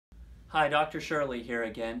Hi, Dr. Shirley here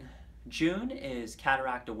again. June is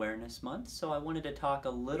Cataract Awareness Month, so I wanted to talk a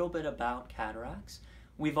little bit about cataracts.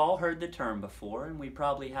 We've all heard the term before, and we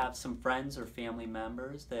probably have some friends or family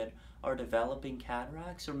members that are developing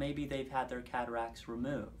cataracts, or maybe they've had their cataracts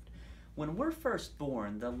removed. When we're first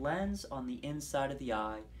born, the lens on the inside of the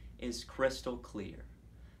eye is crystal clear.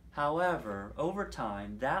 However, over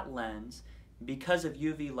time, that lens, because of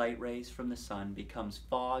UV light rays from the sun, becomes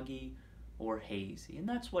foggy or hazy, and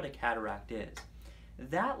that's what a cataract is.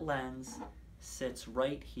 That lens sits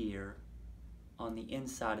right here on the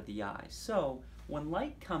inside of the eye. So when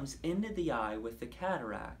light comes into the eye with the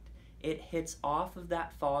cataract, it hits off of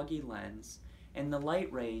that foggy lens and the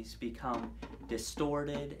light rays become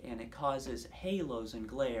distorted and it causes halos and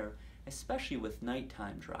glare, especially with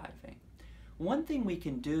nighttime driving. One thing we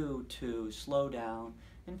can do to slow down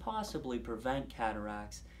and possibly prevent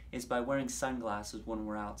cataracts is by wearing sunglasses when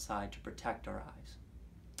we're outside to protect our eyes.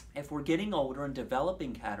 If we're getting older and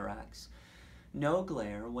developing cataracts, no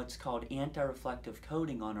glare, what's called anti-reflective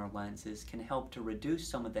coating on our lenses, can help to reduce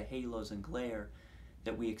some of the halos and glare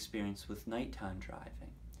that we experience with nighttime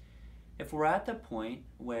driving. If we're at the point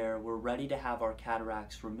where we're ready to have our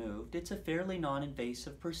cataracts removed, it's a fairly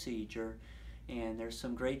non-invasive procedure, and there's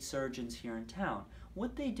some great surgeons here in town.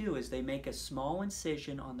 What they do is they make a small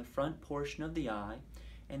incision on the front portion of the eye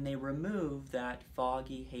and they remove that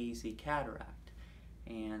foggy, hazy cataract.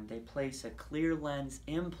 And they place a clear lens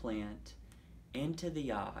implant into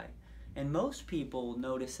the eye. And most people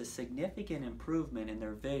notice a significant improvement in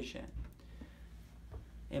their vision.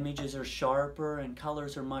 Images are sharper and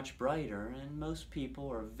colors are much brighter, and most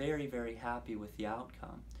people are very, very happy with the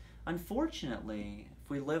outcome. Unfortunately, if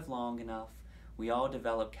we live long enough, we all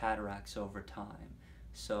develop cataracts over time.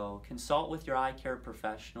 So consult with your eye care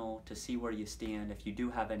professional to see where you stand if you do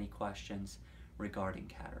have any questions regarding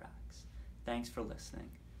cataracts. Thanks for listening.